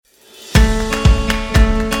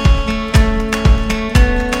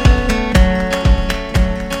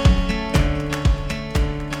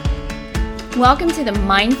Welcome to the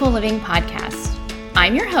Mindful Living Podcast.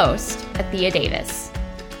 I'm your host, Athea Davis.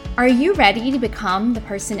 Are you ready to become the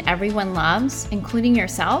person everyone loves, including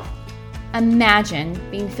yourself? Imagine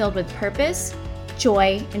being filled with purpose,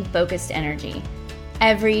 joy, and focused energy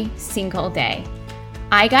every single day.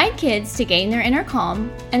 I guide kids to gain their inner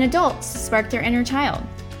calm and adults to spark their inner child.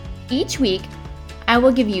 Each week, I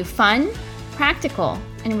will give you fun, practical,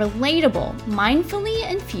 and relatable, mindfully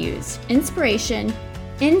infused inspiration,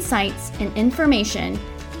 insights, and information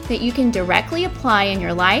that you can directly apply in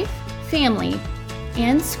your life, family,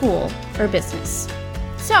 and school or business.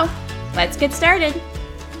 So, let's get started.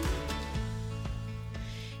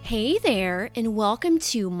 Hey there, and welcome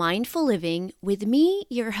to Mindful Living with me,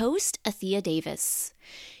 your host, Athea Davis.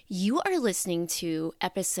 You are listening to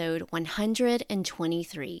episode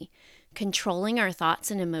 123, Controlling Our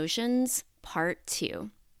Thoughts and Emotions, Part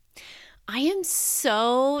 2. I am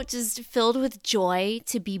so just filled with joy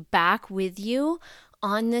to be back with you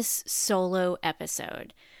on this solo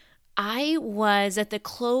episode. I was at the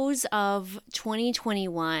close of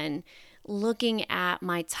 2021 looking at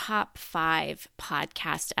my top 5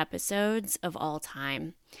 podcast episodes of all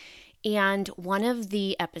time. And one of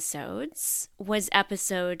the episodes was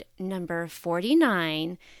episode number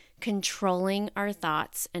 49, Controlling Our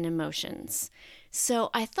Thoughts and Emotions.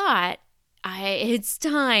 So I thought it's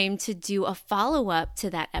time to do a follow-up to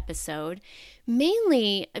that episode,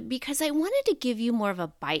 mainly because I wanted to give you more of a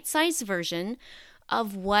bite-sized version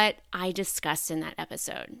of what I discussed in that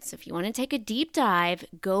episode. So if you want to take a deep dive,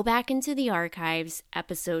 go back into the archives,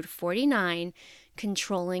 episode 49,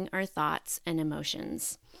 Controlling Our Thoughts and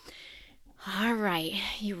Emotions. All right,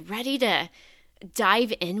 you ready to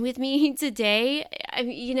dive in with me today?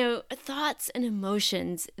 Thoughts and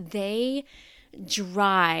emotions, they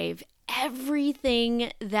drive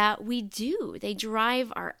everything that we do. They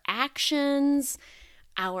drive our actions,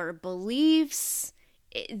 our beliefs.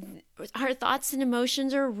 Our thoughts and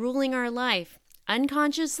emotions are ruling our life,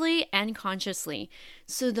 unconsciously and consciously.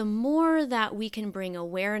 So the more that we can bring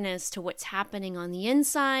awareness to what's happening on the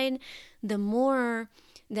inside, the more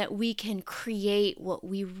that we can create what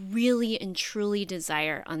we really and truly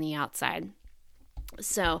desire on the outside.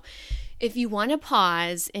 So if you want to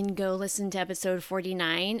pause and go listen to episode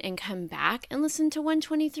 49 and come back and listen to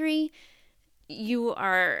 123,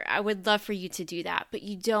 I would love for you to do that, but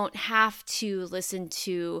you don't have to listen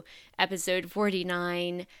to episode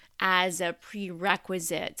 49 as a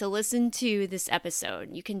prerequisite to listen to this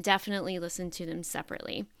episode. You can definitely listen to them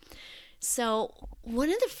separately. So one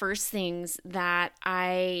of the first things that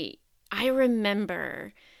I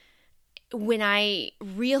remember when I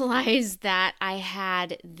realized that I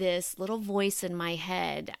had this little voice in my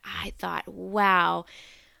head, I thought, wow,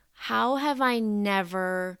 how have I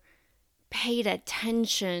never paid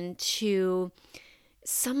attention to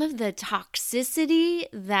some of the toxicity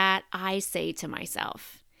that I say to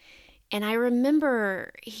myself? And I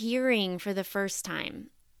remember hearing for the first time,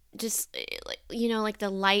 just like the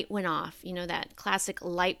light went off, that classic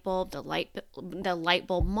light bulb, the light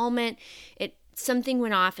bulb moment. Something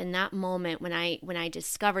went off in that moment when I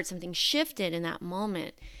discovered something shifted in that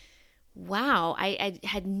moment. Wow, I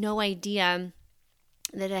had no idea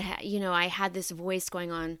that I had this voice going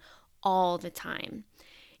on all the time.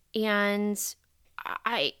 And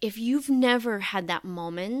if you've never had that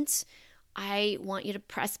moment, I want you to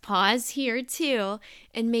press pause here too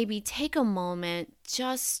and maybe take a moment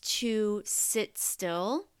just to sit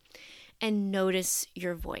still and notice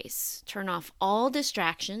your voice. Turn off all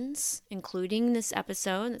distractions, including this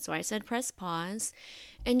episode. That's why I said press pause.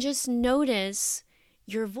 And just notice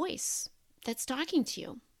your voice that's talking to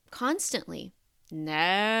you constantly.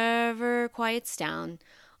 Never quiets down,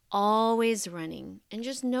 always running. And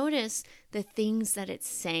just notice the things that it's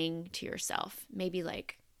saying to yourself. Maybe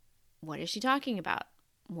like, what is she talking about?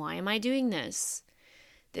 Why am I doing this?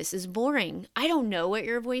 This is boring. I don't know what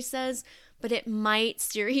your voice says, but it might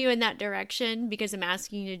steer you in that direction because I'm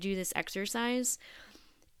asking you to do this exercise.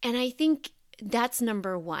 And I think that's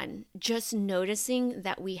number one, just noticing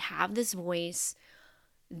that we have this voice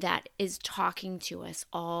that is talking to us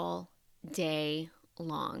all day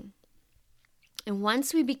long. And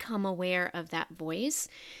once we become aware of that voice,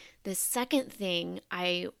 the second thing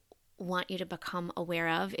I want you to become aware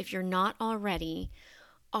of, if you're not already,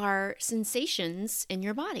 are sensations in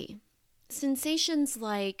your body. Sensations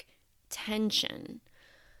like tension,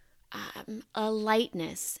 a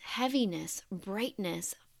lightness, heaviness,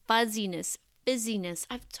 brightness, fuzziness, fizziness.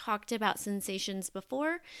 I've talked about sensations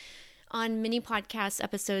before on many podcast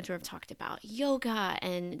episodes where I've talked about yoga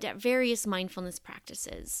and various mindfulness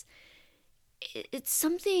practices. It's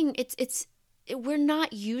we're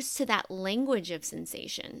not used to that language of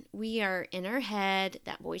sensation. We are in our head,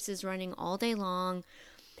 that voice is running all day long,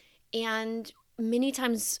 and many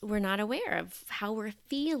times we're not aware of how we're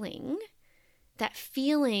feeling. That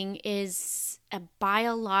feeling is a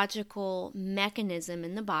biological mechanism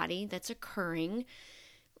in the body that's occurring,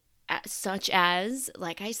 such as,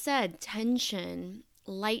 like I said, tension,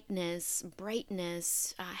 lightness,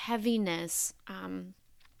 brightness, heaviness.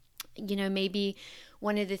 Maybe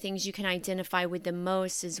one of the things you can identify with the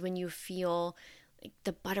most is when you feel like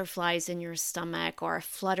the butterflies in your stomach, or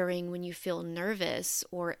fluttering when you feel nervous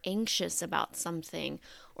or anxious about something,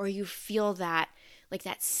 or you feel that like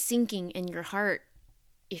that sinking in your heart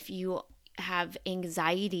if you have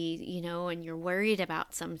anxiety, and you're worried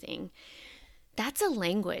about something. That's a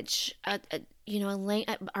language.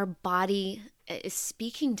 Our body is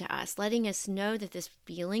speaking to us, letting us know that this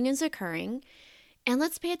feeling is occurring, and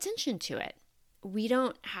let's pay attention to it. We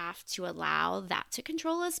don't have to allow that to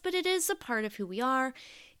control us, but it is a part of who we are.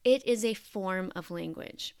 It is a form of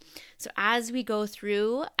language. So as we go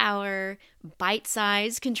through our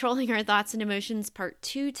bite-sized Controlling Our Thoughts and Emotions Part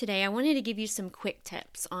 2 today, I wanted to give you some quick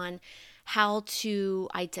tips on how to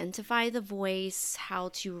identify the voice, how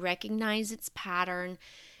to recognize its pattern,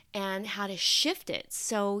 and how to shift it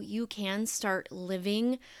so you can start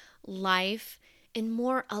living life in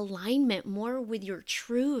more alignment, more with your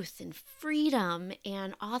truth and freedom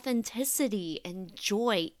and authenticity and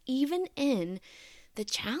joy, even in the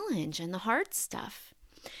challenge and the hard stuff.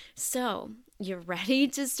 So, you're ready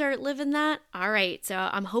to start living that? All right, so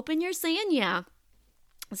I'm hoping you're saying yeah.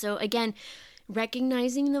 So again,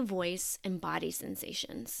 recognizing the voice and body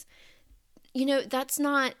sensations. That's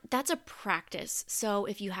a practice. So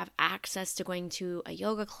if you have access to going to a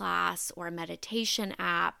yoga class or a meditation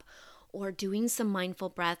app or doing some mindful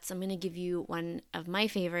breaths, I'm going to give you one of my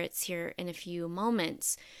favorites here in a few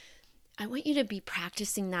moments. I want you to be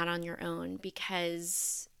practicing that on your own,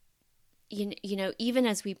 because, even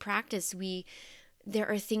as we practice, there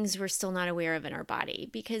are things we're still not aware of in our body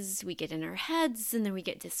because we get in our heads and then we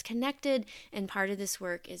get disconnected. And part of this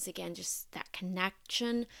work is, again, just that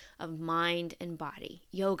connection of mind and body.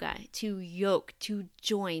 Yoga, to yoke, to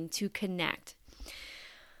join, to connect.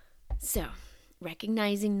 So,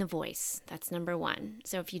 recognizing the voice, that's number one.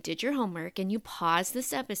 So if you did your homework and you paused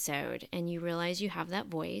this episode and you realize you have that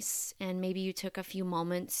voice, and maybe you took a few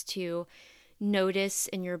moments to notice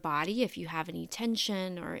in your body if you have any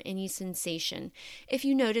tension or any sensation. If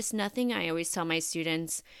you notice nothing, I always tell my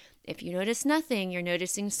students, if you notice nothing, you're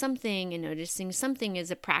noticing something, and noticing something is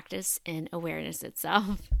a practice in awareness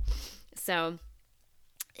itself. So,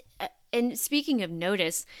 and speaking of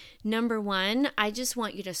notice, number one, I just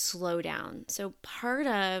want you to slow down. So part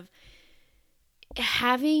of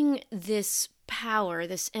having this power,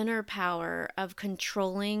 this inner power of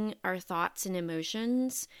controlling our thoughts and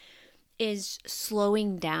emotions, is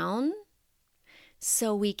slowing down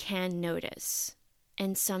so we can notice.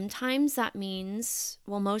 And sometimes that means,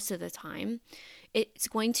 well, most of the time, it's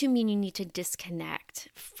going to mean you need to disconnect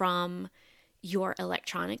from your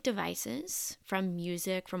electronic devices, from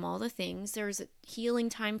music, from all the things. There's a healing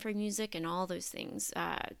time for music and all those things,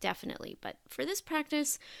 definitely. But for this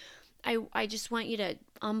practice, I just want you to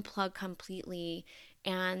unplug completely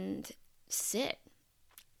and sit.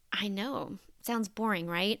 I know, it sounds boring,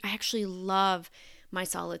 right? I actually love my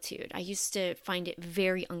solitude. I used to find it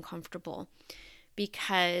very uncomfortable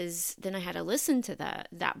because then I had to listen to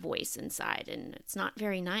that voice inside, and it's not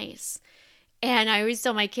very nice. And I always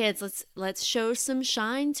tell my kids, let's show some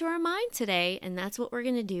shine to our mind today, and that's what we're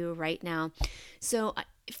going to do right now. So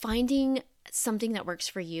finding something that works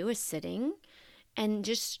for you is sitting, and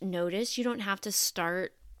just notice you don't have to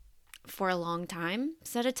start for a long time.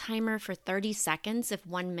 Set a timer for 30 seconds if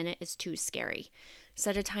 1 minute is too scary.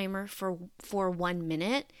 Set a timer for 1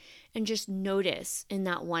 minute and just notice in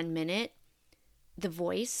that 1 minute the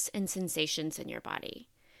voice and sensations in your body.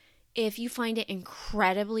 If you find it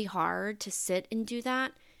incredibly hard to sit and do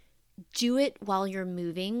that, do it while you're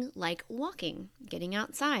moving, like walking, getting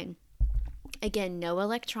outside. Again, no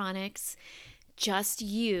electronics, just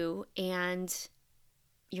you and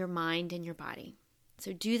your mind and your body.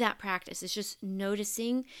 So do that practice. It's just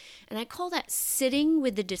noticing, and I call that sitting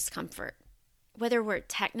with the discomfort. Whether we're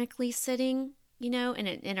technically sitting,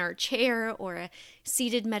 in our chair or a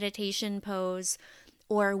seated meditation pose,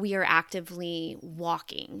 or we are actively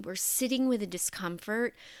walking. We're sitting with the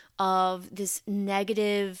discomfort of this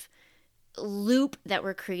negative loop that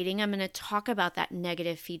we're creating. I'm going to talk about that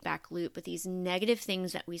negative feedback loop with these negative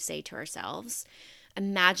things that we say to ourselves.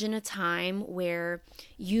 Imagine a time where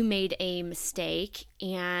you made a mistake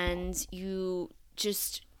and you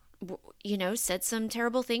just said some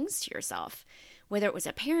terrible things to yourself, whether it was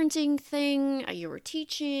a parenting thing, you were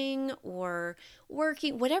teaching or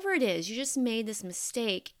working, whatever it is, you just made this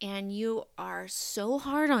mistake and you are so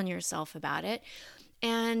hard on yourself about it.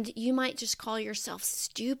 And you might just call yourself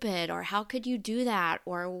stupid, or how could you do that,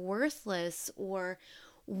 or worthless, or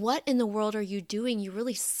what in the world are you doing? You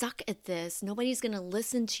really suck at this. Nobody's going to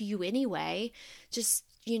listen to you anyway. Just,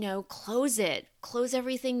 close it, close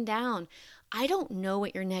everything down. I don't know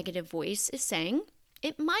what your negative voice is saying.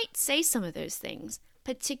 It might say some of those things,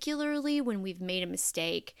 particularly when we've made a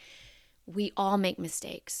mistake. We all make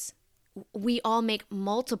mistakes. We all make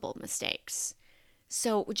multiple mistakes.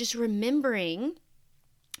 So just remembering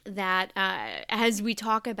that as we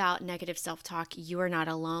talk about negative self-talk, you are not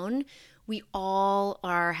alone. We all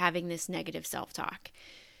are having this negative self-talk.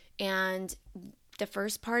 And the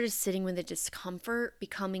first part is sitting with the discomfort,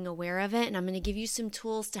 becoming aware of it. And I'm going to give you some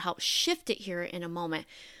tools to help shift it here in a moment.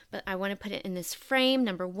 But I want to put it in this frame,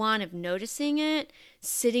 number one, of noticing it,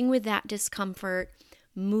 sitting with that discomfort,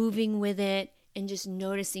 moving with it, and just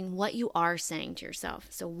noticing what you are saying to yourself.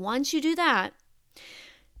 So once you do that,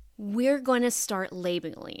 we're going to start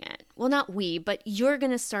labeling it. Well, not we, but you're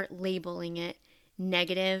going to start labeling it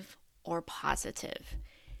negative or positive.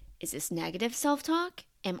 Is this negative self-talk?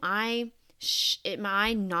 Am I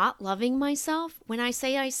not loving myself when I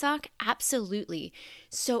say I suck? Absolutely.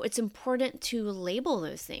 So it's important to label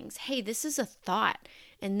those things. Hey, this is a thought,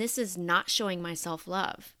 and this is not showing my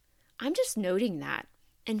self-love. I'm just noting that.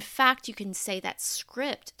 In fact, you can say that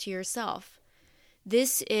script to yourself.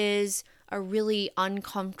 This is a really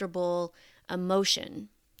uncomfortable emotion.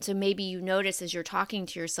 So maybe you notice as you're talking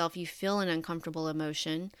to yourself, you feel an uncomfortable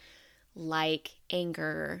emotion like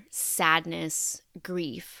anger, sadness,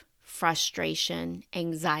 grief, frustration,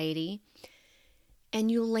 anxiety, and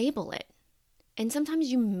you label it. And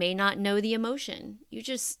sometimes you may not know the emotion. You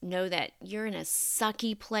just know that you're in a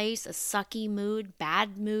sucky place, a sucky mood,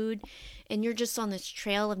 bad mood, and you're just on this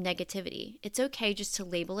trail of negativity. It's okay just to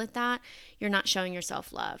label it that. You're not showing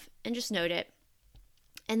yourself love, and just note it.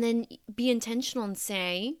 And then be intentional and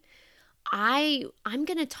say, I'm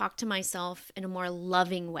going to talk to myself in a more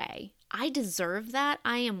loving way. I deserve that.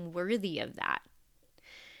 I am worthy of that.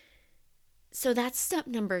 So that's step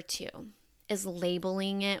number 2, is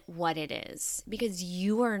labeling it what it is, because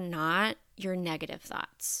you are not your negative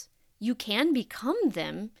thoughts. You can become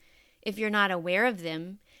them if you're not aware of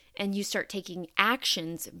them and you start taking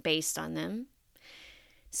actions based on them.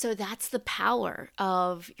 So that's the power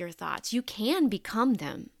of your thoughts. You can become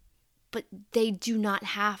them, but they do not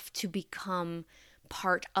have to become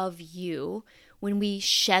part of you. When we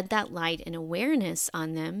shed that light and awareness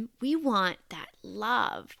on them, we want that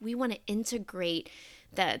love. We want to integrate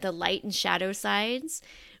the light and shadow sides.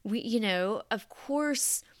 Of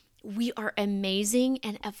course, we are amazing,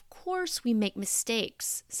 and of course we make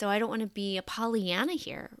mistakes. So I don't want to be a Pollyanna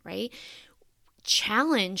here, right?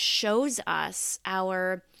 Challenge shows us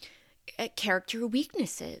our character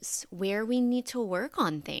weaknesses, where we need to work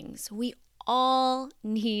on things. We all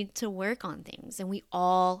need to work on things, and we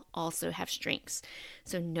all also have strengths.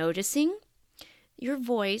 So noticing your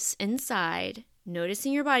voice inside,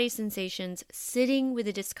 noticing your body sensations, sitting with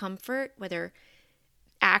the discomfort, whether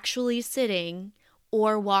actually sitting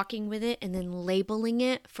or walking with it, and then labeling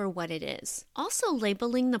it for what it is. Also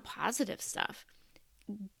labeling the positive stuff.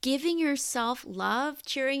 Giving yourself love,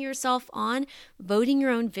 cheering yourself on, voting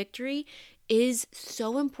your own victory is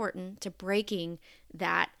so important to breaking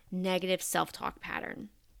that negative self-talk pattern.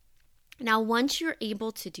 Now, once you're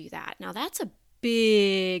able to do that, now that's a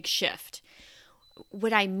big shift.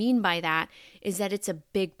 What I mean by that is that it's a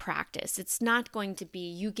big practice. It's not going to be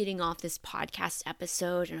you getting off this podcast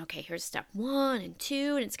episode and, okay, here's step 1 and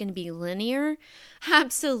 2, and it's going to be linear.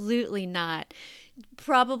 Absolutely not.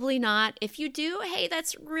 Probably not. If you do, hey,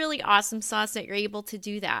 that's really awesome sauce that you're able to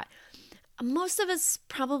do that. Most of us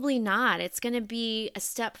probably not. It's going to be a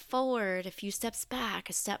step forward, a few steps back,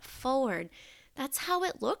 a step forward. That's how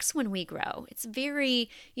it looks when we grow. It's very,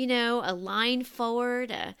 a line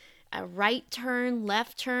forward, a right turn,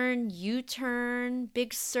 left turn, U-turn,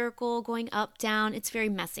 big circle, going up, down. It's very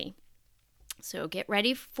messy. So get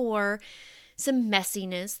ready for some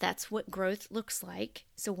messiness. That's what growth looks like.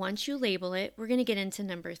 So once you label it, we're going to get into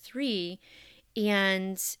number 3.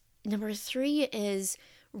 And number 3 is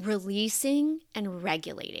releasing and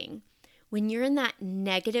regulating. When you're in that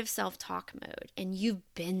negative self-talk mode and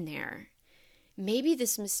you've been there, maybe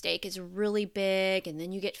this mistake is really big and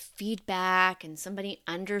then you get feedback and somebody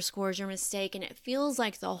underscores your mistake and it feels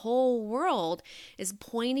like the whole world is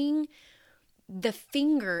pointing the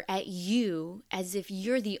finger at you as if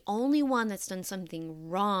you're the only one that's done something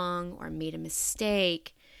wrong or made a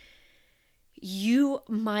mistake. you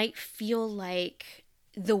might feel like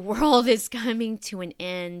the world is coming to an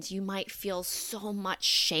end. You might feel so much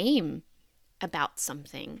shame about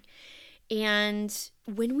something. And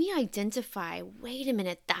when we identify, wait a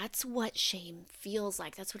minute, that's what shame feels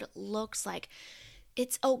like. That's what it looks like.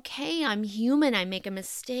 It's okay. I'm human. I make a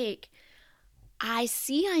mistake. I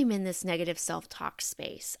see I'm in this negative self-talk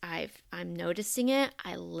space. I'm noticing it.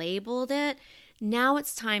 I labeled it. Now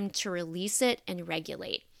it's time to release it and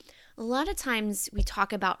regulate. A lot of times we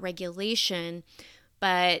talk about regulation,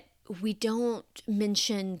 but we don't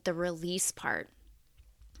mention the release part.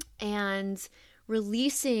 And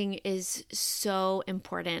releasing is so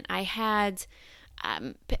important. I had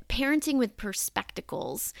Parenting with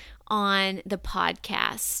Perspectacles on the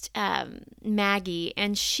podcast, Maggie,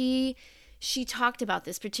 and she talked about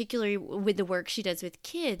this, particularly with the work she does with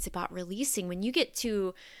kids, about releasing. When you get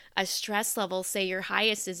to a stress level, say your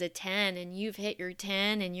highest is a 10 and you've hit your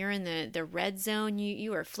 10 and you're in the red zone,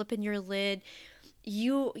 you are flipping your lid,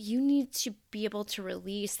 you need to be able to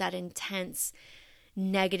release that intense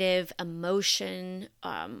negative emotion,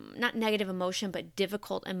 not negative emotion, but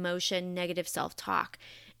difficult emotion, negative self-talk.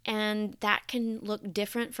 And that can look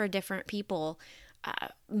different for different people.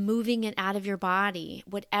 Moving it out of your body,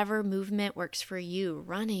 whatever movement works for you,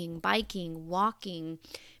 running, biking, walking,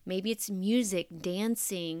 maybe it's music,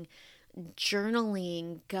 dancing,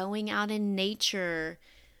 journaling, going out in nature,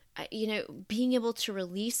 being able to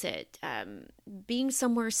release it, being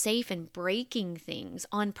somewhere safe and breaking things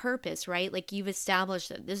on purpose, right? Like you've established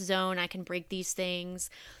that this zone, I can break these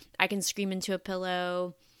things. I can scream into a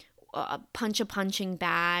pillow, punch a punching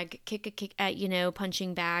bag, kick a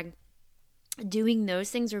punching bag. Doing those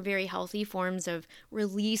things are very healthy forms of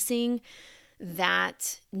releasing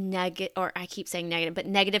that negative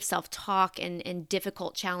self-talk and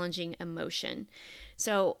difficult, challenging emotion.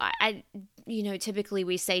 So I typically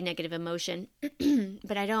we say negative emotion,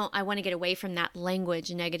 but I want to get away from that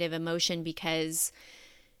language, negative emotion, because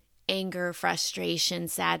anger, frustration,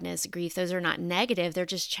 sadness, grief, those are not negative. They're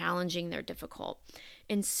just challenging. They're difficult.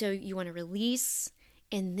 And so you want to release,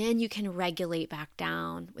 and then you can regulate back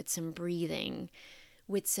down with some breathing,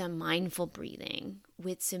 with some mindful breathing,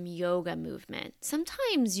 with some yoga movement.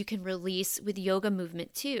 Sometimes you can release with yoga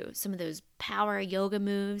movement too. Some of those power yoga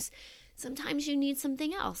moves. Sometimes you need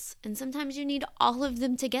something else, and sometimes you need all of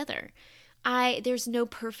them together. There's no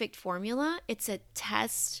perfect formula. It's a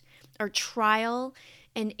test or trial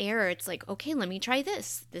and error. It's like, okay, let me try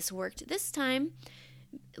this. This worked this time.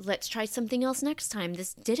 Let's try something else next time.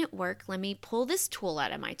 This didn't work. Let me pull this tool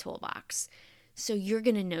out of my toolbox. So you're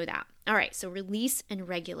going to know that. All right, so release and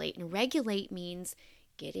regulate. And regulate means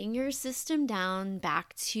getting your system down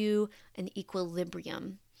back to an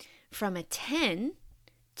equilibrium from a 10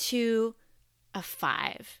 to a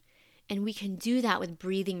 5. And we can do that with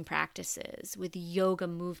breathing practices, with yoga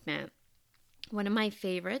movement. One of my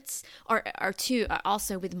favorites are two,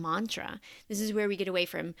 also with mantra. This is where we get away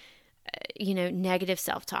from negative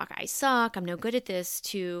self-talk. I suck, I'm no good at this,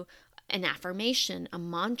 to an affirmation, a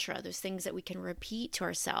mantra, those things that we can repeat to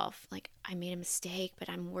ourselves. Like, I made a mistake, but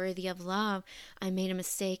I'm worthy of love. I made a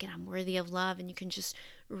mistake and I'm worthy of love. And you can just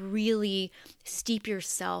really steep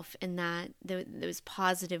yourself in that, those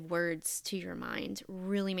positive words to your mind.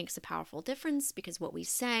 Really makes a powerful difference, because what we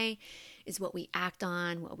say is what we act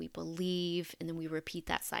on, what we believe, and then we repeat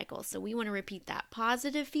that cycle. So we want to repeat that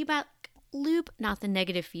positive feedback loop, not the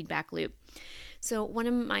negative feedback loop. So one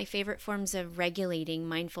of my favorite forms of regulating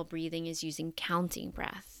mindful breathing is using counting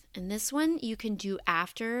breath. And this one you can do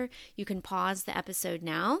after. You can pause the episode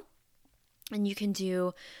now, and you can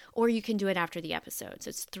do it after the episode. So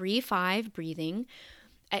it's 3-5 breathing.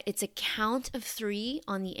 It's a count of 3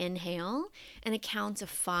 on the inhale and a count of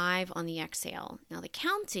 5 on the exhale. Now the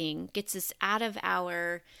counting gets us out of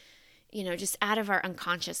our, just out of our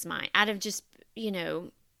unconscious mind, out of just,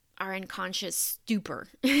 our unconscious stupor.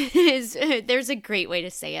 There's a great way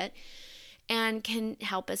to say it, and can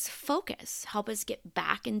help us focus, help us get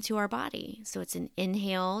back into our body. So it's an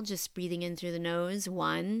inhale, just breathing in through the nose,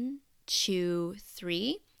 1, 2,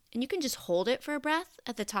 3, and you can just hold it for a breath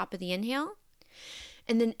at the top of the inhale,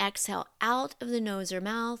 and then exhale out of the nose or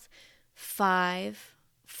mouth, 5,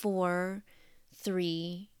 4,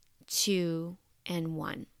 3, 2, and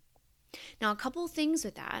 1. Now, a couple things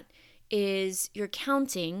with that is you're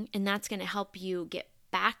counting, and that's going to help you get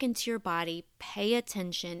back into your body, pay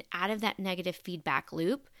attention, out of that negative feedback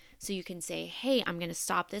loop. So you can say, hey, I'm going to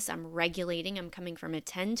stop this. I'm regulating. I'm coming from a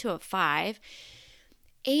 10 to a 5.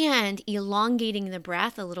 And elongating the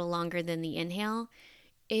breath a little longer than the inhale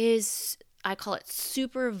is, I call it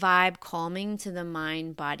super vibe calming to the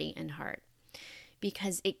mind, body, and heart.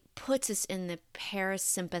 because it puts us in the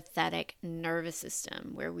parasympathetic nervous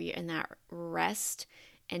system where we are in that rest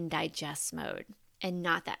and digest mode, and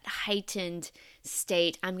not that heightened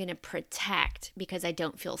state, I'm going to protect because I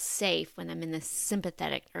don't feel safe, when I'm in the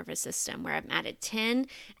sympathetic nervous system where I'm at a 10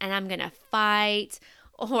 and I'm going to fight,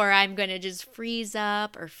 or I'm going to just freeze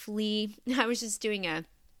up or flee. I was just did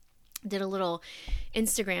a little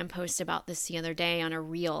Instagram post about this the other day on a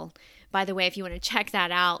reel. By the way, if you want to check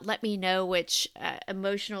that out, let me know which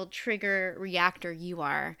emotional trigger reactor you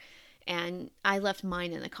are. And I left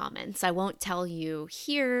mine in the comments. I won't tell you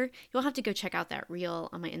here. You'll have to go check out that reel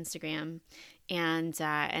on my Instagram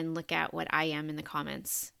and look at what I am in the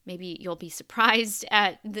comments. Maybe you'll be surprised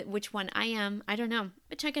at which one I am. I don't know,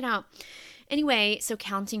 but check it out. Anyway, so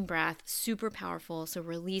counting breath, super powerful. So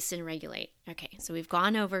release and regulate. Okay, so we've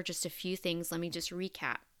gone over just a few things. Let me just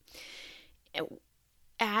recap.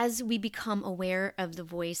 As we become aware of the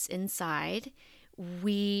voice inside,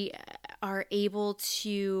 we are able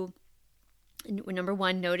to, number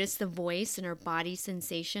one, notice the voice and our body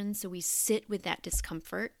sensations. So we sit with that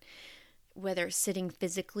discomfort, whether sitting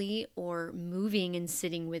physically or moving and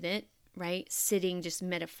sitting with it, right? Sitting just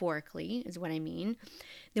metaphorically is what I mean.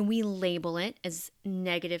 Then we label it as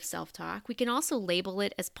negative self-talk. We can also label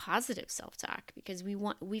it as positive self-talk, because we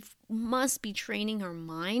must be training our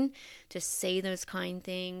mind to say those kind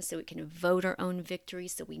things so we can vote our own victory,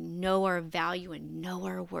 so we know our value and know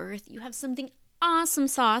our worth. You have something awesome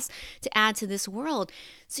sauce to add to this world.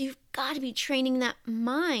 So you've got to be training that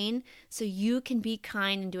mind so you can be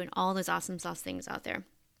kind and doing all those awesome sauce things out there.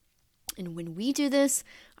 And when we do this,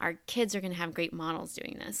 our kids are going to have great models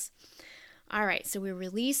doing this. All right, so we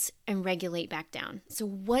release and regulate back down. So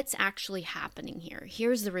what's actually happening here?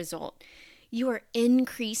 Here's the result. You are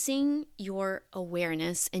increasing your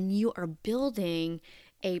awareness and you are building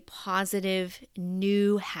a positive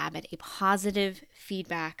new habit, a positive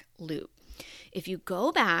feedback loop. If you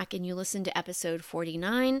go back and you listen to episode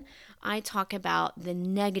 49, I talk about the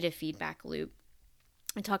negative feedback loop.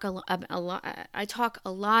 I've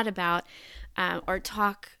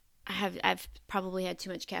probably had too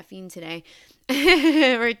much caffeine today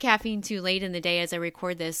or caffeine too late in the day as I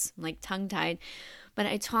record this. I'm like tongue-tied. But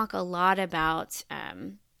I talk a lot about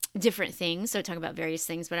different things. So I talk about various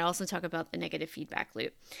things, but I also talk about the negative feedback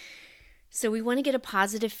loop. So we want to get a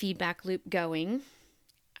positive feedback loop going.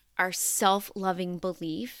 Our self-loving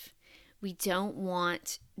belief. We don't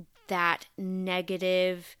want that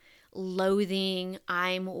negative, loathing,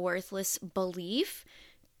 I'm worthless belief.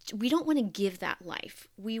 We don't want to give that life.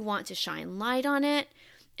 We want to shine light on it,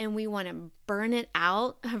 and we want to burn it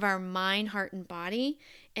out of our mind, heart, and body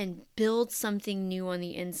and build something new on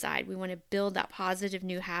the inside. We want to build that positive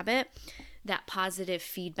new habit, that positive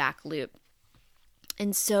feedback loop.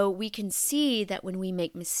 And so we can see that when we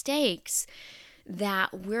make mistakes,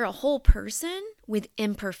 that we're a whole person with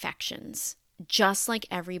imperfections, just like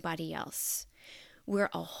everybody else. We're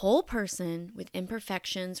a whole person with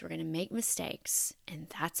imperfections. We're going to make mistakes, and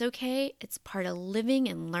that's okay. It's part of living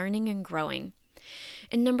and learning and growing.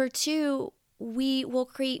 And number two, we will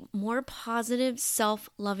create more positive,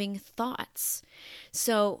 self-loving thoughts.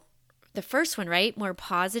 So the first one, right? More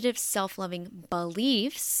positive, self-loving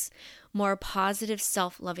beliefs, more positive,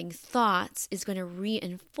 self-loving thoughts is going to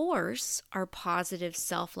reinforce our positive,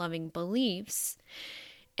 self-loving beliefs.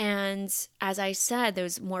 And as I said,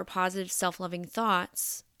 those more positive, self-loving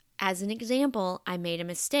thoughts, as an example, I made a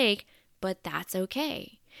mistake, but that's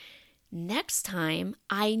okay. Next time,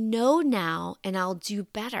 I know now and I'll do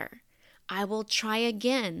better. I will try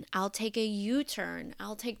again. I'll take a U-turn.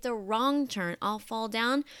 I'll take the wrong turn. I'll fall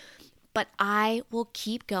down, but I will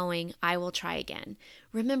keep going. I will try again.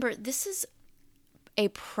 Remember, this is a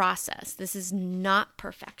process. This is not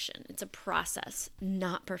perfection. It's a process,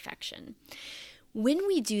 not perfection. When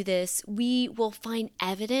we do this, we will find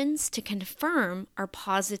evidence to confirm our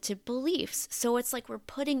positive beliefs. So it's like we're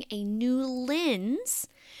putting a new lens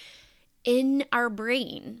in our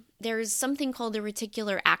brain. There's something called the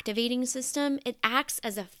reticular activating system. It acts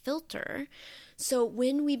as a filter. So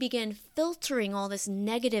when we begin filtering all this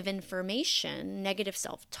negative information, negative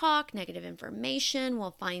self-talk, negative information,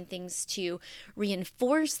 we'll find things to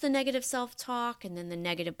reinforce the negative self-talk, and then the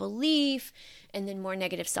negative belief, and then more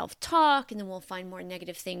negative self-talk, and then we'll find more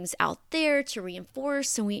negative things out there to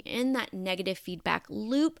reinforce. And we end that negative feedback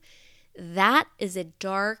loop. That is a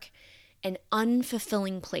dark and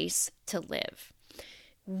unfulfilling place to live.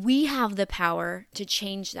 We have the power to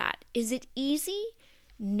change that. Is it easy?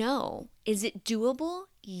 No. Is it doable?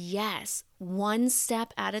 Yes. One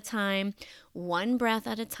step at a time, one breath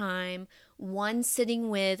at a time, one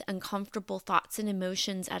sitting with uncomfortable thoughts and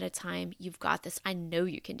emotions at a time. You've got this. I know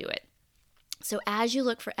you can do it. So as you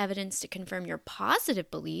look for evidence to confirm your positive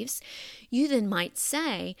beliefs, you then might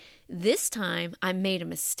say, this time I made a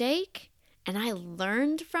mistake and I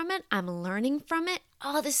learned from it. I'm learning from it.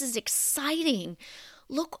 Oh, this is exciting.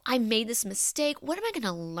 Look, I made this mistake. What am I going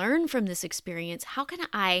to learn from this experience? How can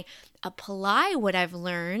I apply what I've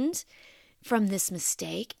learned from this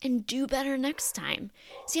mistake and do better next time?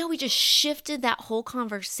 See how we just shifted that whole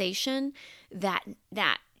conversation, that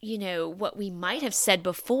what we might have said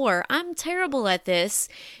before, I'm terrible at this,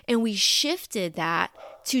 and we shifted that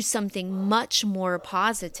to something much more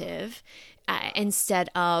positive instead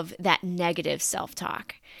of that negative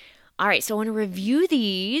self-talk. All right, so I want to review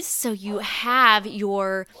these so you have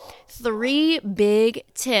your 3 big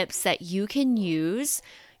tips that you can use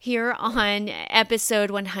here on episode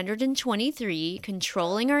 123,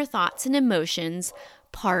 Controlling Our Thoughts and Emotions,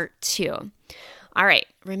 Part 2. All right,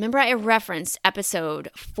 remember I referenced episode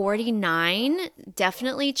 49.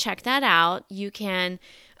 Definitely check that out. You can,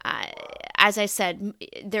 as I said,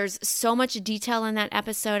 there's so much detail in that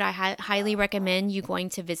episode. I highly recommend you going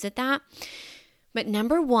to visit that. But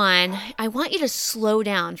number 1, I want you to slow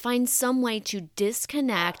down. Find some way to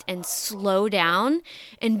disconnect and slow down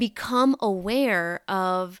and become aware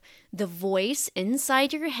of the voice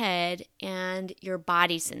inside your head and your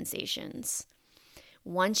body sensations.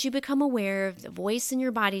 Once you become aware of the voice and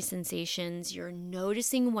your body sensations, you're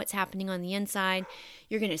noticing what's happening on the inside,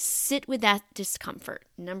 you're going to sit with that discomfort.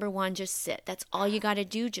 Number 1, just sit. That's all you got to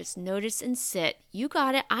do. Just notice and sit. You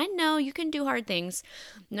got it. I know you can do hard things.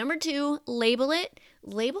 Number 2, label it.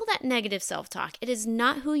 Label that negative self-talk. It is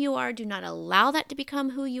not who you are. Do not allow that to become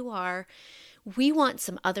who you are. We want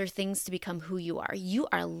some other things to become who you are. You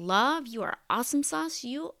are love. You are awesome sauce.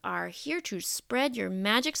 You are here to spread your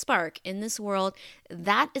magic spark in this world.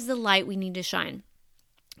 That is the light we need to shine.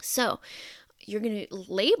 So you're going to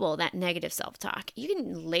label that negative self-talk. You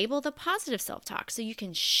can label the positive self-talk so you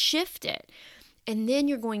can shift it. And then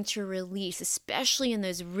you're going to release, especially in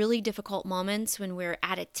those really difficult moments when we're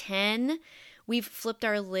at a 10, we've flipped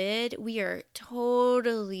our lid, we are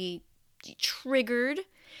totally triggered.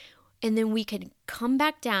 And then we can come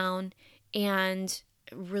back down and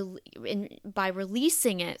by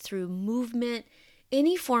releasing it through movement,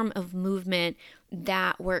 any form of movement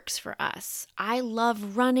that works for us. I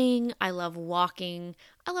love running. I love walking.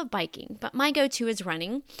 I love biking, but my go-to is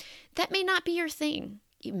running. That may not be your thing.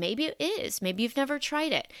 Maybe it is. Maybe you've never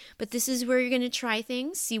tried it, but this is where you're going to try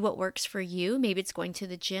things, see what works for you. Maybe it's going to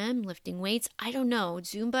the gym, lifting weights. I don't know.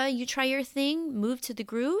 Zumba, you try your thing, move to the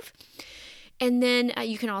groove. And then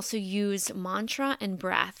you can also use mantra and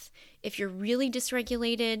breath. If you're really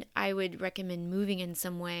dysregulated, I would recommend moving in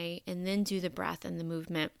some way and then do the breath and the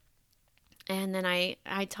movement. And then I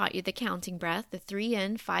taught you the counting breath, the 3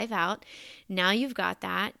 in, 5 out. Now you've got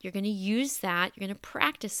that. You're going to use that. You're going to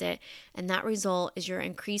practice it. And that result is you're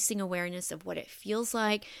increasing awareness of what it feels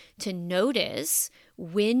like to notice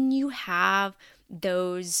when you have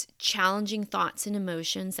those challenging thoughts and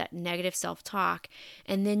emotions, that negative self-talk,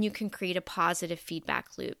 and then you can create a positive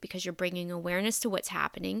feedback loop because you're bringing awareness to what's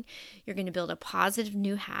happening. You're going to build a positive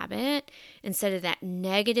new habit instead of that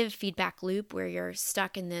negative feedback loop where you're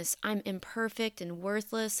stuck in this, I'm imperfect and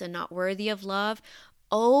worthless and not worthy of love.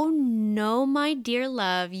 Oh no, my dear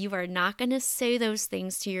love, you are not going to say those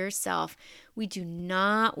things to yourself. We do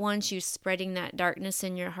not want you spreading that darkness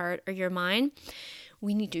in your heart or your mind.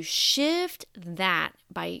 We need to shift that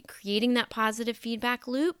by creating that positive feedback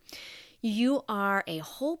loop. You are a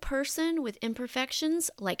whole person with imperfections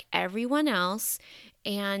like everyone else,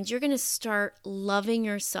 and you're going to start loving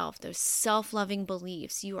yourself, those self-loving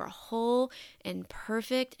beliefs. You are whole and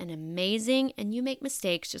perfect and amazing, and you make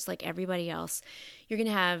mistakes just like everybody else. You're going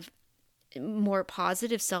to have more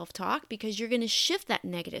positive self-talk because you're going to shift that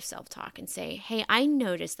negative self-talk and say, hey, I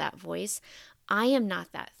noticed that voice. I am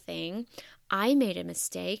not that thing. I made a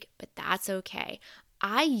mistake, but that's okay.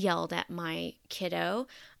 I yelled at my kiddo.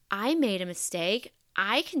 I made a mistake.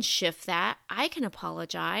 I can shift that. I can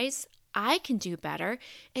apologize. I can do better.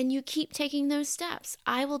 And you keep taking those steps.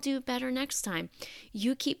 I will do better next time.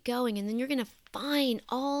 You keep going, and then you're going to find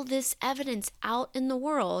all this evidence out in the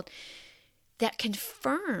world that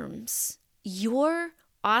confirms your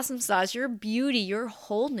awesome sauce, your beauty, your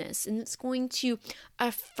wholeness, and it's going to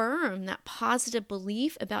affirm that positive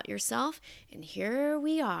belief about yourself. And here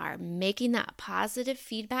we are making that positive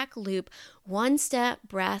feedback loop, one step,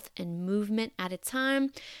 breath, and movement at a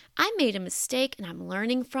time. I made a mistake and I'm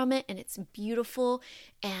learning from it, and it's beautiful,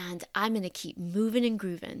 and I'm going to keep moving and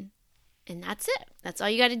grooving. And that's it. That's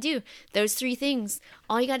all you got to do. Those 3 things.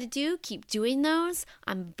 All you got to do, keep doing those.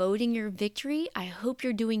 I'm voting your victory. I hope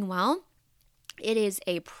you're doing well. It is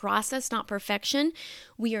a process, not perfection.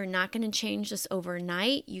 We are not going to change this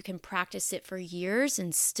overnight. You can practice it for years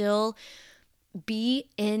and still be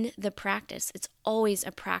in the practice. It's always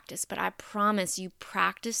a practice, but I promise you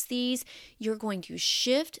practice these, you're going to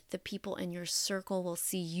shift. The people in your circle will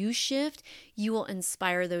see you shift. You will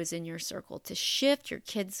inspire those in your circle to shift. Your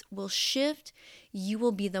kids will shift. You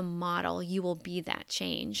will be the model. You will be that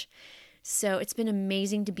change. So it's been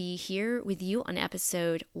amazing to be here with you on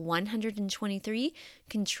episode 123,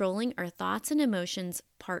 Controlling Our Thoughts and Emotions,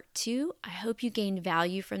 Part 2. I hope you gained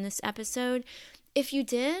value from this episode. If you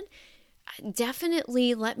did,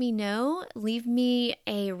 definitely let me know. Leave me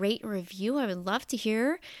a rate and review. I would love to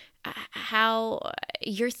hear how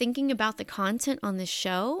you're thinking about the content on this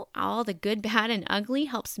show. All the good, bad, and ugly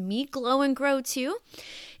helps me glow and grow too.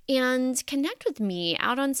 And connect with me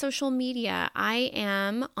out on social media. I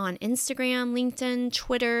am on Instagram, LinkedIn,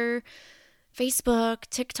 Twitter, Facebook,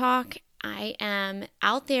 TikTok. I am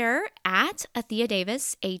out there at Athea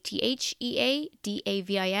Davis, ATHEADAVIS,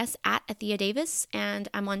 at Athea Davis. And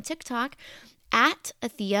I'm on TikTok at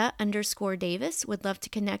Athea_Davis. Would love to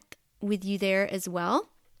connect with you there as well.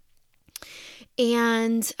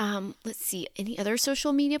 And let's see, any other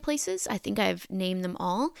social media places? I think I've named them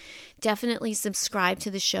all. Definitely subscribe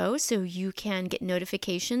to the show so you can get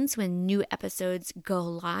notifications when new episodes go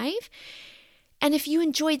live. And if you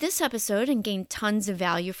enjoyed this episode and gained tons of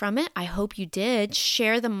value from it, I hope you did,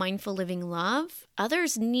 share the Mindful Living love.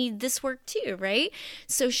 Others need this work too, right?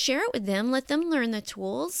 So share it with them, let them learn the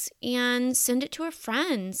tools, and send it to a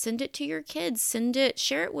friend, send it to your kids,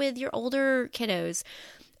 share it with your older kiddos,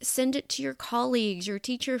 send it to your colleagues, your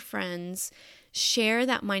teacher friends. Share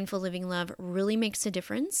that Mindful Living love really makes a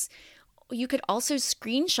difference. You could also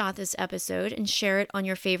screenshot this episode and share it on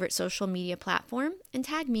your favorite social media platform and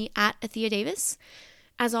tag me at Athea Davis.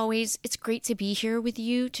 As always, it's great to be here with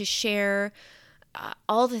you to share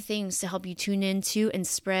all the things to help you tune into and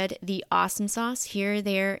spread the awesome sauce here,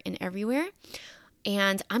 there, and everywhere.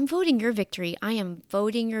 And I'm voting your victory. I am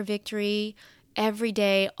voting your victory every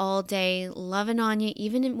day, all day, loving on you,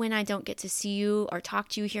 even when I don't get to see you or talk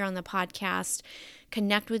to you here on the podcast.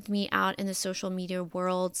 Connect with me out in the social media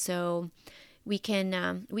world so we can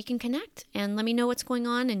connect and let me know what's going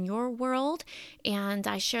on in your world. And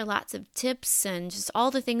I share lots of tips and just all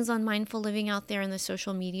the things on mindful living out there in the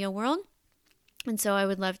social media world. And so I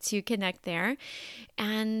would love to connect there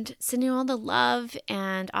and sending all the love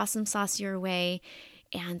and awesome sauce your way.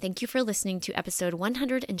 And thank you for listening to episode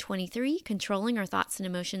 123, Controlling Our Thoughts and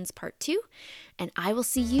Emotions, Part 2. And I will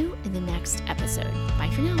see you in the next episode. Bye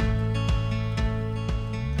for now.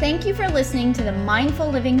 Thank you for listening to the Mindful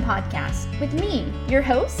Living Podcast with me, your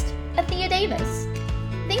host, Athea Davis.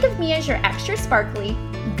 Think of me as your extra sparkly,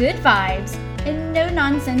 good vibes, and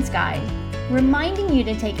no-nonsense guide, reminding you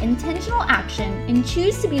to take intentional action and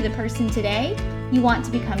choose to be the person today you want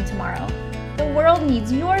to become tomorrow. The world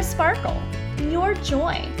needs your sparkle, your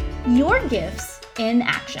joy, your gifts in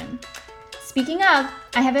action. Speaking of,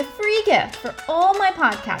 I have a free gift for all my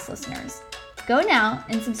podcast listeners. Go now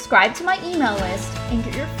and subscribe to my email list and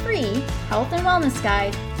get your free health and wellness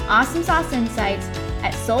guide, Awesome Sauce Insights,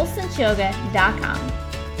 at soulsenseyoga.com.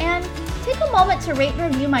 And take a moment to rate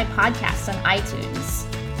and review my podcast on iTunes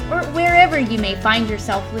or wherever you may find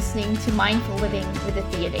yourself listening to Mindful Living with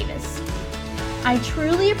Athea Davis. I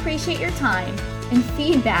truly appreciate your time and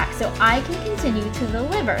feedback so I can continue to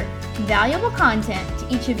deliver valuable content to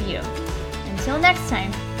each of you. Until next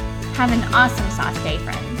time, have an awesome sauce day,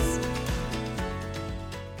 friends.